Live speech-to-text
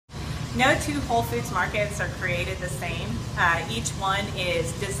No two Whole Foods markets are created the same. Each one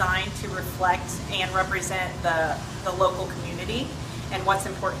is designed to reflect and represent the local community and what's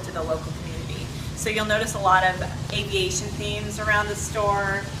important to the local community. So you'll notice a lot of aviation themes around the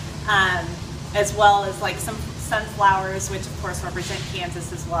store, as well as like some sunflowers, which of course represent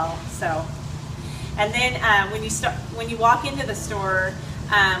Kansas as well. So, and then when you walk into the store,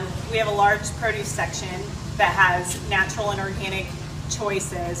 we have a large produce section that has natural and organic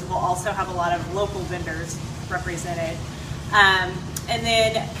choices. We'll also have a lot of local vendors represented. And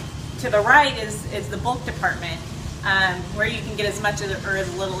then to the right is the bulk department, where you can get as much or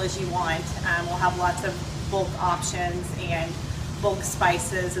as little as you want. We'll have lots of bulk options and bulk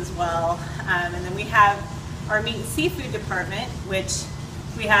spices as well. And then we have our meat and seafood department, which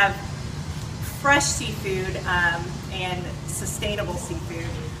we have fresh seafood and sustainable seafood,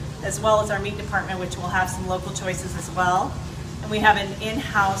 as well as our meat department, which will have some local choices as well. And we have an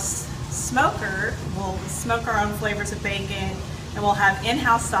in-house smoker. We'll smoke our own flavors of bacon, and we'll have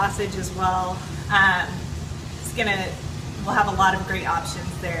in-house sausage as well. We'll have a lot of great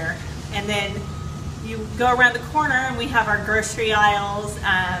options there. And then you go around the corner and we have our grocery aisles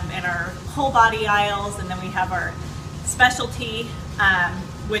and our whole body aisles, and then we have our specialty,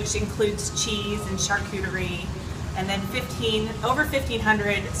 which includes cheese and charcuterie, and then over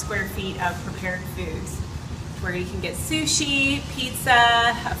 1,500 square feet of prepared foods, where you can get sushi, pizza,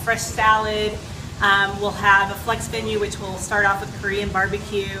 a fresh salad. We'll have a flex venue, which will start off with Korean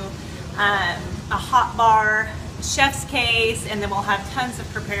barbecue, a hot bar, chef's case, and then we'll have tons of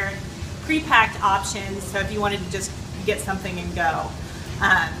prepared, pre-packed options. So if you wanted to just get something and go,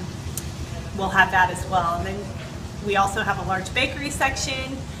 we'll have that as well. And then we also have a large bakery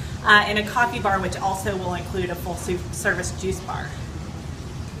section and a coffee bar, which also will include a full service juice bar.